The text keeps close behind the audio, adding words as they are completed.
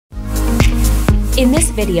In this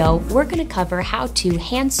video, we're going to cover how to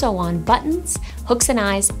hand sew on buttons, hooks and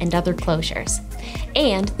eyes, and other closures,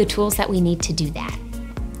 and the tools that we need to do that.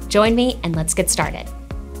 Join me and let's get started.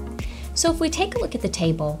 So if we take a look at the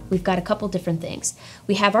table, we've got a couple different things.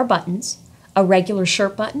 We have our buttons, a regular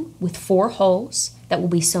shirt button with 4 holes that will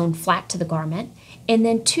be sewn flat to the garment, and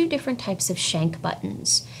then 2 different types of shank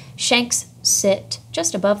buttons. Shanks sit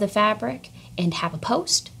just above the fabric and have a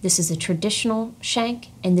post. This is a traditional shank,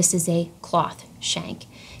 and this is a cloth shank,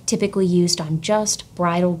 typically used on just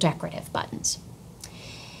bridal decorative buttons.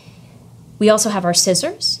 We also have our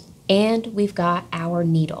scissors, and we've got our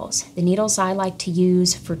needles. The needles I like to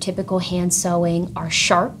use for typical hand sewing are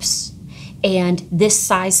sharps, and this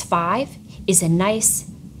size 5 is a nice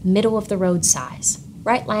middle of the road size,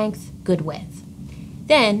 right length, good width.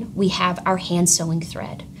 Then we have our hand sewing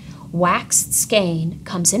thread. Waxed skein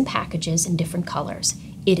comes in packages in different colors.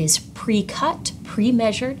 It is pre-cut,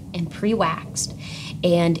 pre-measured, and pre-waxed,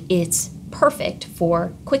 and it's perfect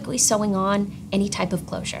for quickly sewing on any type of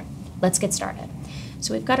closure. Let's get started.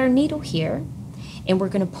 So we've got our needle here, and we're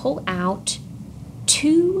going to pull out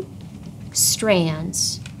 2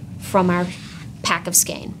 strands from our pack of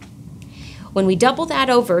skein. When we double that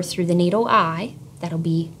over through the needle eye, that'll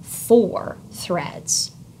be 4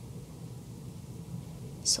 threads.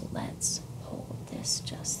 So let's hold this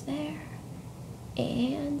just there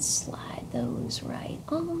and slide those right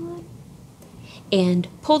on and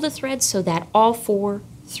pull the threads so that all 4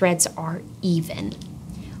 threads are even.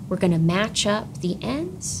 We're going to match up the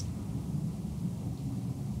ends,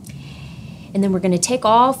 and then we're going to take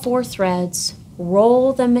all 4 threads,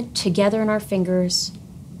 roll them together in our fingers,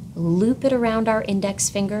 loop it around our index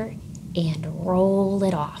finger, and roll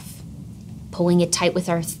it off, pulling it tight with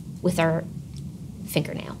our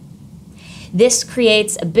fingernail. This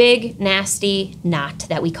creates a big, nasty knot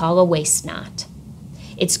that we call a waist knot.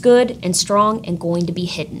 It's good and strong and going to be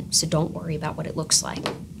hidden, so don't worry about what it looks like.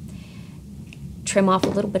 Trim off a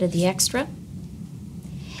little bit of the extra,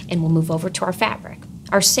 and we'll move over to our fabric.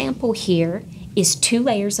 Our sample here is 2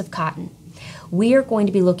 layers of cotton. We are going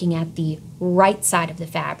to be looking at the right side of the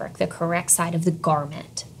fabric, the correct side of the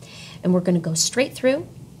garment. And we're going to go straight through.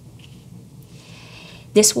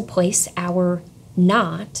 This will place our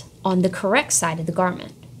knot on the correct side of the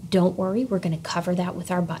garment. Don't worry, we're going to cover that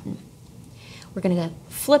with our button. We're going to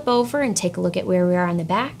flip over and take a look at where we are on the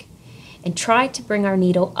back and try to bring our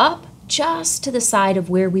needle up just to the side of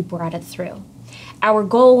where we brought it through. Our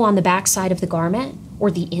goal on the back side of the garment,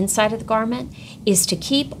 or the inside of the garment, is to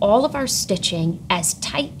keep all of our stitching as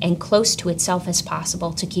tight and close to itself as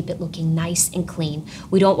possible to keep it looking nice and clean.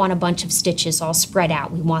 We don't want a bunch of stitches all spread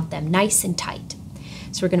out. We want them nice and tight.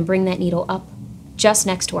 So we're going to bring that needle up just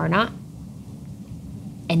next to our knot,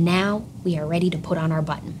 and now we are ready to put on our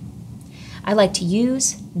button. I like to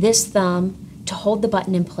use this thumb to hold the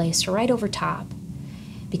button in place right over top,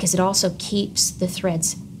 because it also keeps the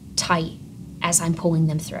threads tight as I'm pulling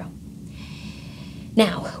them through.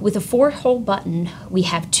 Now, with a 4-hole button, we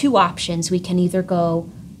have 2 options. We can either go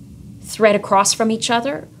thread across from each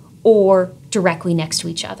other or directly next to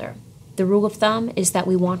each other. The rule of thumb is that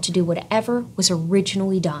we want to do whatever was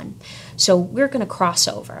originally done. So we're going to cross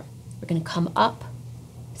over. We're going to come up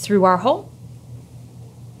through our hole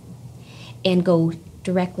and go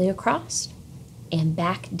directly across and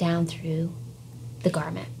back down through the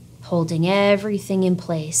garment, holding everything in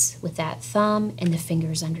place with that thumb and the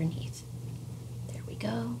fingers underneath. There we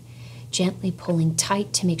go. Gently pulling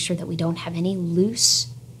tight to make sure that we don't have any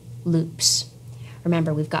loose loops.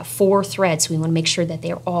 Remember, we've got 4 threads, so we want to make sure that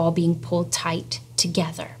they're all being pulled tight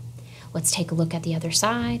together. Let's take a look at the other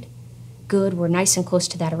side. Good, we're nice and close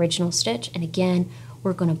to that original stitch, and again,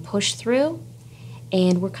 we're going to push through,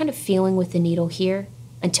 and we're kind of feeling with the needle here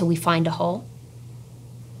until we find a hole,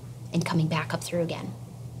 and coming back up through again.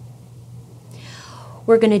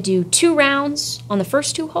 We're going to do 2 rounds on the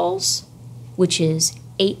first 2 holes, which is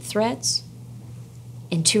 8 threads,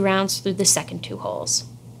 and 2 rounds through the second 2 holes.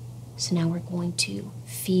 So now we're going to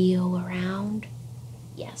feel around,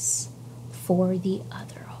 yes, for the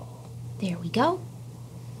other hole. There we go.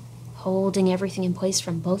 Holding everything in place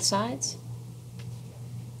from both sides.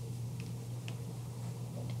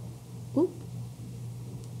 Oop.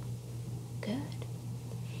 Good.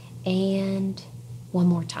 And one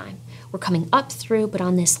more time. We're coming up through, but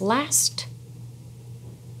on this last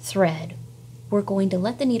thread, we're going to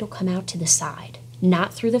let the needle come out to the side.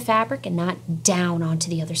 Not through the fabric and not down onto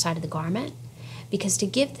the other side of the garment, because to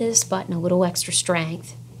give this button a little extra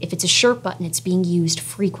strength, if it's a shirt button, it's being used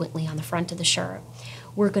frequently on the front of the shirt.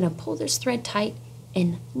 We're going to pull this thread tight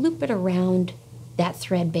and loop it around that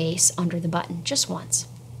thread base under the button just once.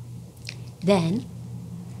 Then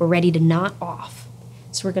We're ready to knot off.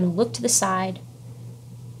 So we're going to look to the side,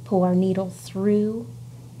 pull our needle through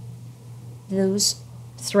those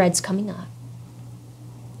threads coming up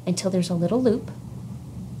until there's a little loop.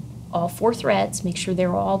 All 4 threads, make sure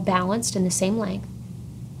they're all balanced in the same length,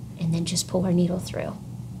 and then just pull our needle through.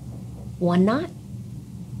 1 knot,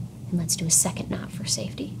 and let's do a 2nd knot for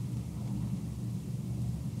safety.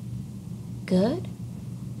 Good.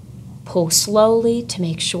 Pull slowly to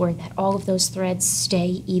make sure that all of those threads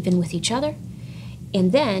stay even with each other.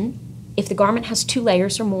 And then, if the garment has 2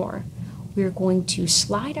 layers or more, we're going to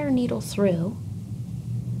slide our needle through,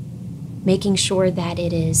 making sure that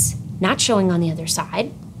it is not showing on the other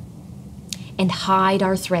side, and hide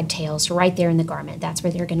our thread tails right there in the garment. That's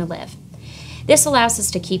where they're going to live. This allows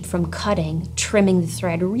us to keep from cutting, trimming the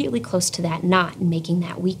thread really close to that knot and making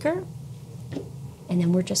that weaker. And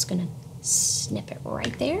then we're just going to snip it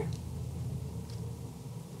right there.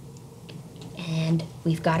 And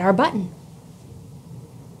we've got our button.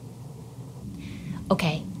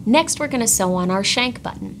 Okay, next we're going to sew on our shank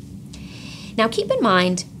button. Now keep in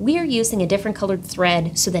mind, we are using a different colored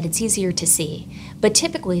thread so that it's easier to see, but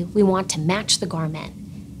typically we want to match the garment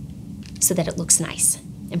so that it looks nice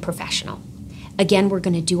and professional. Again, we're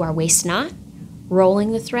going to do our waist knot,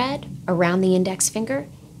 rolling the thread around the index finger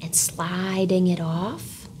and sliding it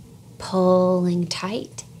off, pulling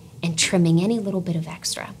tight, and trimming any little bit of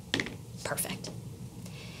extra. Perfect.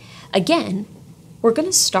 Again, we're going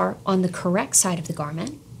to start on the correct side of the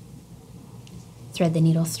garment, thread the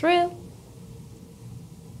needle through,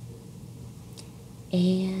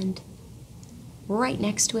 and right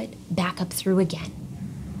next to it, back up through again.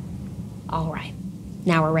 All right,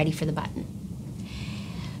 now we're ready for the button.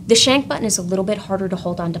 The shank button is a little bit harder to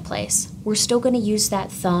hold onto place. We're still going to use that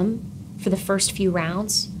thumb for the first few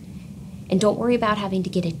rounds, and don't worry about having to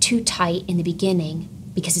get it too tight in the beginning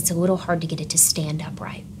because it's a little hard to get it to stand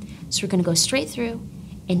upright. So we're going to go straight through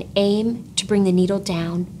and aim to bring the needle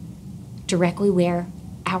down directly where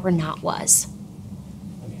our knot was.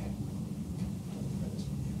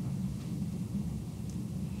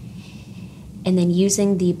 And then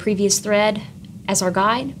using the previous thread as our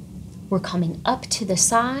guide, we're coming up to the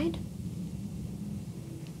side.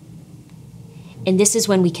 And this is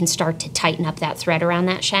when we can start to tighten up that thread around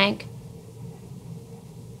that shank.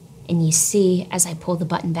 And you see, as I pull the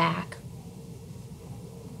button back,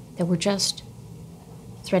 that we're just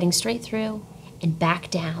threading straight through and back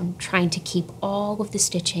down, trying to keep all of the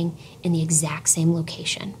stitching in the exact same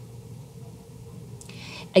location.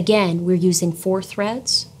 Again, we're using 4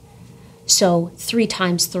 threads. So 3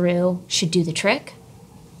 times through should do the trick.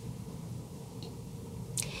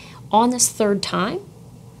 On this 3rd time,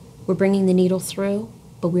 we're bringing the needle through,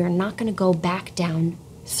 but we are not going to go back down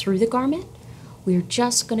through the garment. We're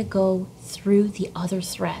just going to go through the other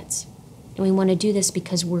threads. And we want to do this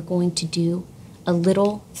because we're going to do a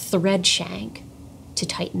little thread shank to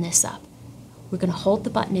tighten this up. We're going to hold the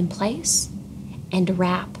button in place and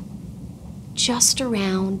wrap just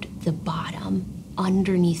around the bottom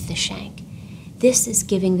underneath the shank. This is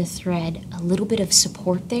giving the thread a little bit of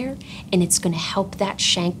support there, and it's going to help that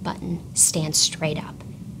shank button stand straight up.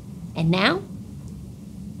 And now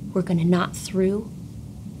we're going to knot through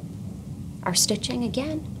our stitching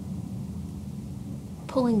again,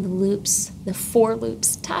 pulling the loops, the 4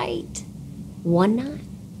 loops tight, 1 knot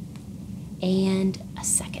and a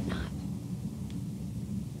 2nd knot.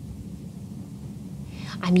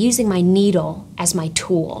 I'm using my needle as my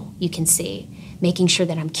tool, you can see, making sure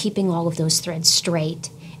that I'm keeping all of those threads straight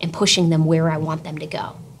and pushing them where I want them to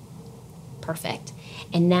go. Perfect.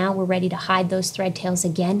 And now we're ready to hide those thread tails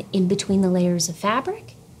again in between the layers of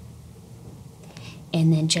fabric.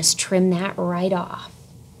 And then just trim that right off.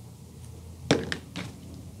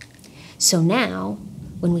 So now,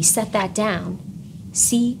 when we set that down,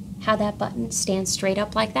 see how that button stands straight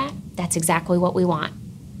up like that? That's exactly what we want.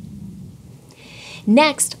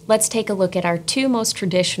 Next, let's take a look at our 2 most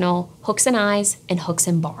traditional hooks and eyes and hooks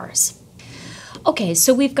and bars. Okay,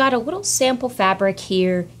 so we've got a little sample fabric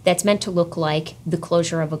here that's meant to look like the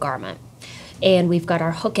closure of a garment. And we've got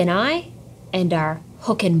our hook and eye and our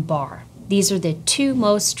hook and bar. These are the 2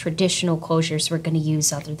 most traditional closures we're going to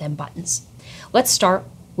use other than buttons. Let's start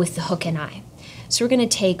with the hook and eye. So we're going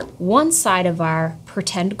to take one side of our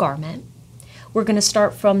pretend garment. We're going to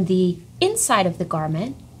start from the inside of the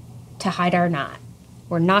garment to hide our knot.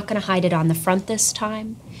 We're not going to hide it on the front this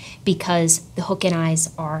time because the hook and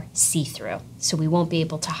eyes are see-through, so we won't be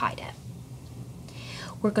able to hide it.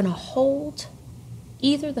 We're going to hold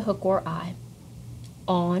either the hook or eye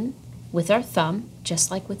on with our thumb, just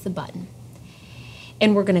like with the button.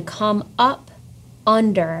 And we're going to come up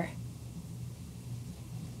under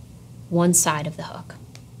one side of the hook.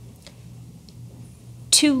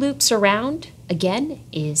 2 loops around, again,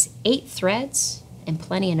 is 8 threads and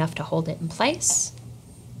plenty enough to hold it in place.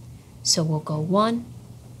 So we'll go 1,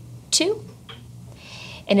 2,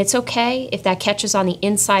 and it's okay if that catches on the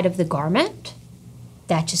inside of the garment.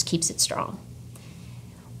 That just keeps it strong.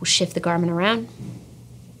 We'll shift the garment around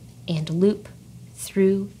and loop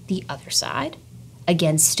through the other side.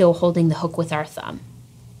 Again, still holding the hook with our thumb.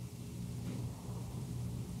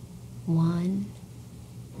 1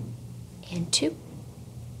 and 2.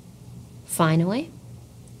 Finally,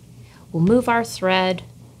 we'll move our thread,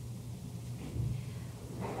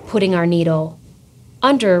 putting our needle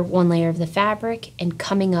under one layer of the fabric and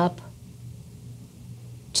coming up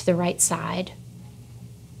to the right side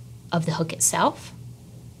of the hook itself.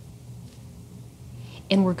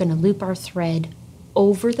 And we're going to loop our thread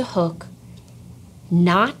over the hook,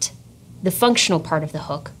 not the functional part of the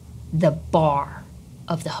hook, the bar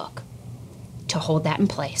of the hook, to hold that in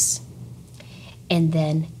place. And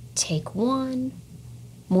then take 1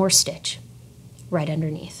 more stitch right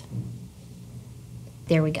underneath.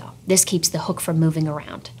 There we go. This keeps the hook from moving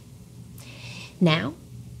around. Now,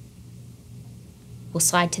 we'll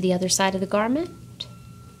slide to the other side of the garment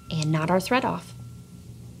and knot our thread off.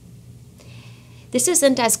 This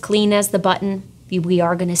isn't as clean as the button. We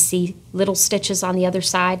are going to see little stitches on the other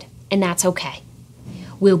side, and that's okay.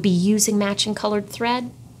 We'll be using matching colored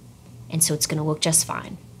thread, and so it's going to look just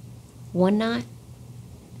fine. 1 knot,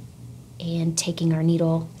 and taking our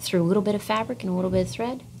needle through a little bit of fabric and a little bit of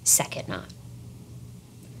thread, 2nd knot.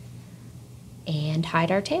 And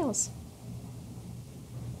hide our tails.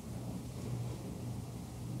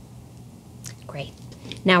 Great.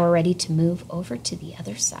 Now we're ready to move over to the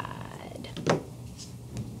other side.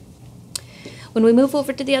 When we move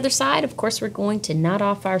over to the other side, of course, we're going to knot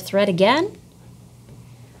off our thread again.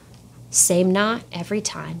 Same knot every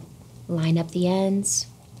time. Line up the ends,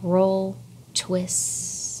 roll,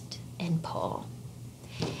 twist, and pull.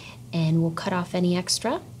 And we'll cut off any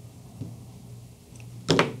extra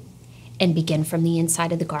and begin from the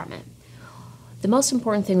inside of the garment. The most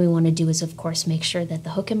important thing we want to do is, of course, make sure that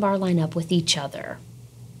the hook and bar line up with each other.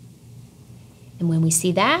 And when we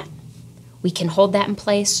see that, we can hold that in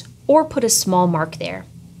place or put a small mark there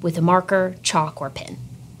with a marker, chalk, or pin.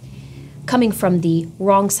 Coming from the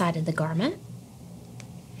wrong side of the garment,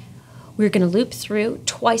 we're going to loop through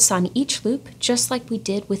twice on each loop, just like we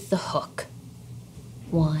did with the hook.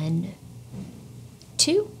 1,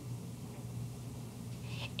 2,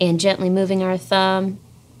 and gently moving our thumb,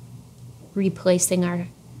 replacing our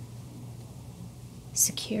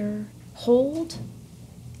secure hold,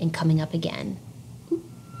 and coming up again.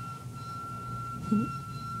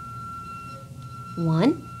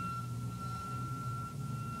 1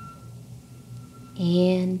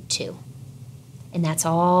 and 2. And that's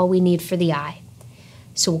all we need for the eye.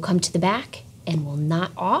 So we'll come to the back and we'll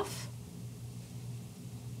knot off.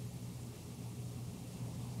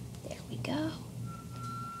 There we go.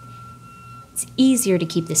 It's easier to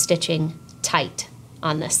keep the stitching tight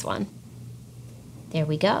on this one. There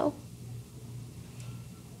we go.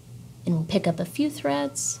 And we'll pick up a few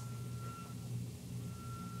threads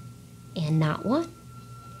and knot 1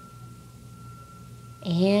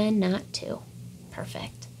 and knot 2.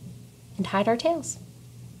 Perfect. And hide our tails.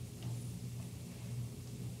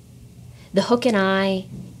 The hook and eye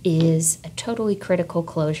is a totally critical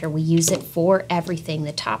closure. We use it for everything,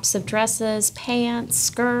 the tops of dresses, pants,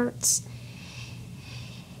 skirts.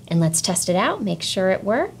 And let's test it out, make sure it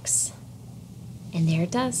works. And there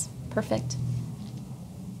it does. Perfect.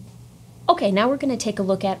 Okay, now we're going to take a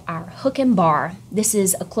look at our hook and bar. This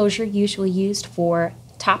is a closure usually used for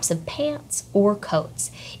tops of pants or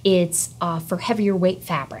coats. It's for heavier weight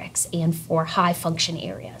fabrics and for high function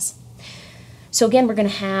areas. So again, we're going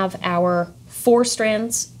to have our 4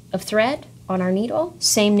 strands of thread on our needle,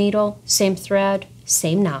 same thread,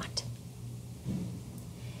 same knot.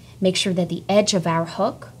 Make sure that the edge of our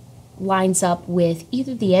hook lines up with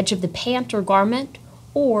either the edge of the pant or garment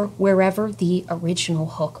or wherever the original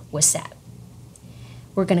hook was set.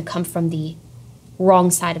 We're going to come from the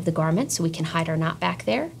wrong side of the garment so we can hide our knot back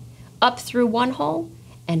there, up through one hole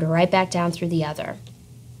and right back down through the other.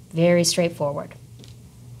 Very straightforward.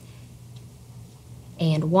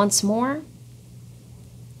 And once more,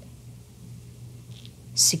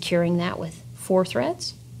 securing that with 4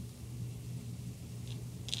 threads.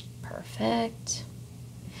 Perfect.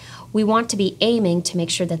 We want to be aiming to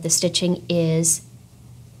make sure that the stitching is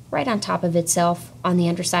right on top of itself on the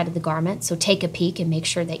underside of the garment, so take a peek and make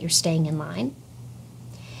sure that you're staying in line.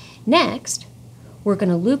 Next, we're going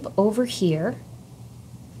to loop over here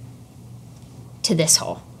to this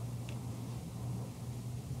hole.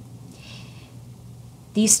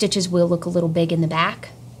 These stitches will look a little big in the back.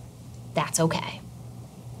 That's okay.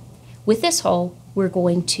 With this hole, we're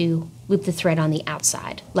going to loop the thread on the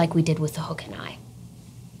outside, like we did with the hook and eye.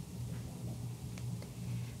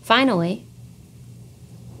 Finally,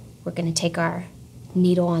 we're going to take our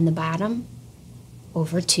needle on the bottom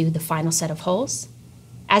over to the final set of holes.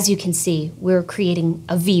 As you can see, we're creating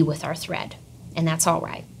a V with our thread, and that's all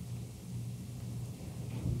right.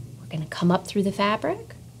 We're going to come up through the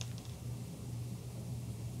fabric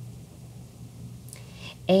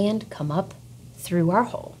and come up through our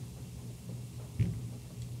hole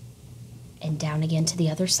and down again to the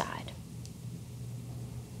other side.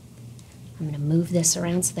 I'm going to move this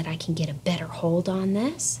around so that I can get a better hold on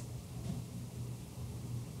this,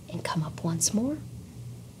 and come up once more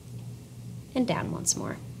and down once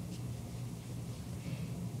more.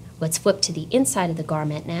 Let's flip to the inside of the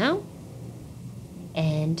garment now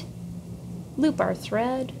and loop our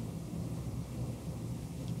thread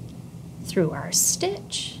through our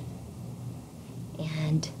stitch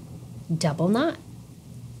and double knot.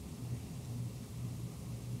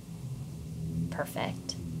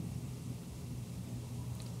 Perfect.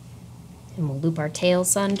 And we'll loop our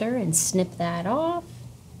tails under and snip that off.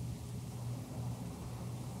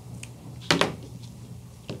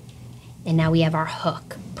 And now we have our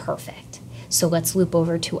hook. Perfect. So let's loop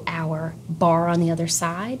over to our bar on the other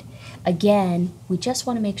side. Again, we just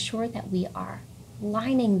want to make sure that we are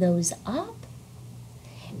lining those up.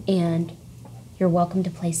 And you're welcome to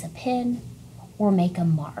place a pin or make a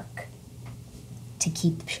mark to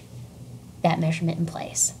keep that measurement in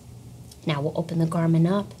place. Now we'll open the garment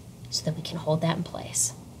up so that we can hold that in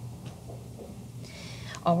place.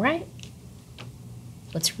 All right,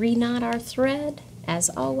 let's re-knot our thread as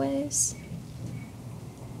always.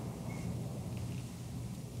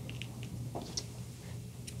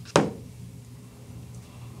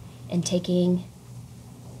 And taking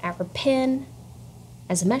our pin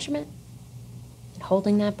as a measurement and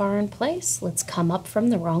holding that bar in place, let's come up from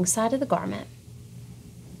the wrong side of the garment.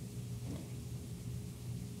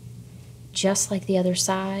 Just like the other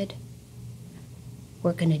side,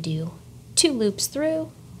 we're going to do 2 loops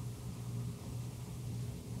through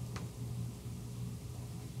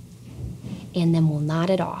and then we'll knot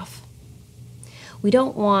it off. We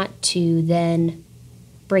don't want to then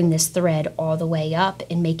bring this thread all the way up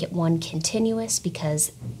and make it one continuous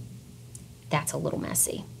because that's a little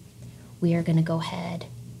messy. We are going to go ahead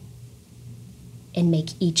and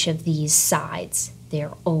make each of these sides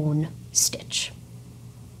their own stitch.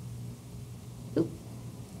 Oop.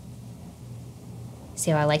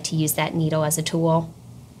 See how I like to use that needle as a tool?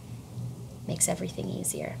 Makes everything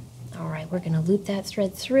easier. All right, we're going to loop that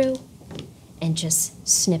thread through and just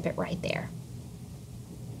snip it right there.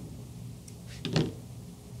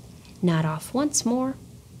 Knot off once more.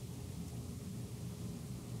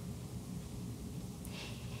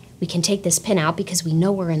 We can take this pin out because we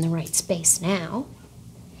know we're in the right space now.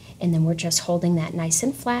 And then we're just holding that nice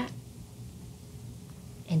and flat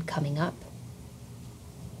and coming up.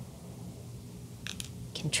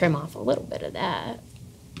 Can trim off a little bit of that.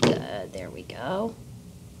 Good, there we go.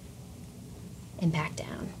 And back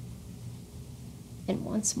down. And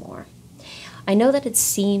once more. I know that it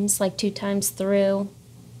seems like 2 times through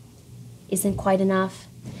isn't quite enough,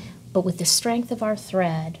 but with the strength of our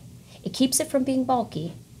thread, it keeps it from being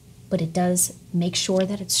bulky, but it does make sure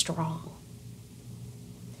that it's strong.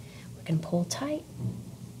 We're going to pull tight,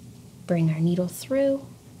 bring our needle through,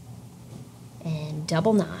 and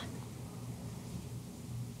double knot.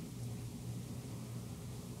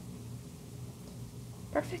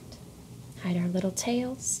 Perfect. Hide our little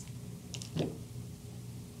tails.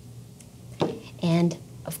 And,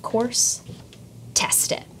 of course,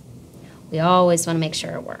 test it. We always want to make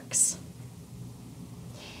sure it works.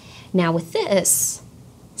 Now with this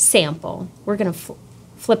sample, we're going to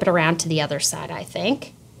flip it around to the other side, I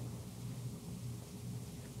think.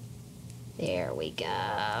 There we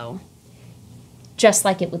go. Just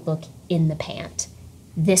like it would look in the pant.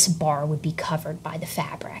 This bar would be covered by the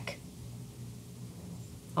fabric.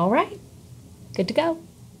 All right, good to go.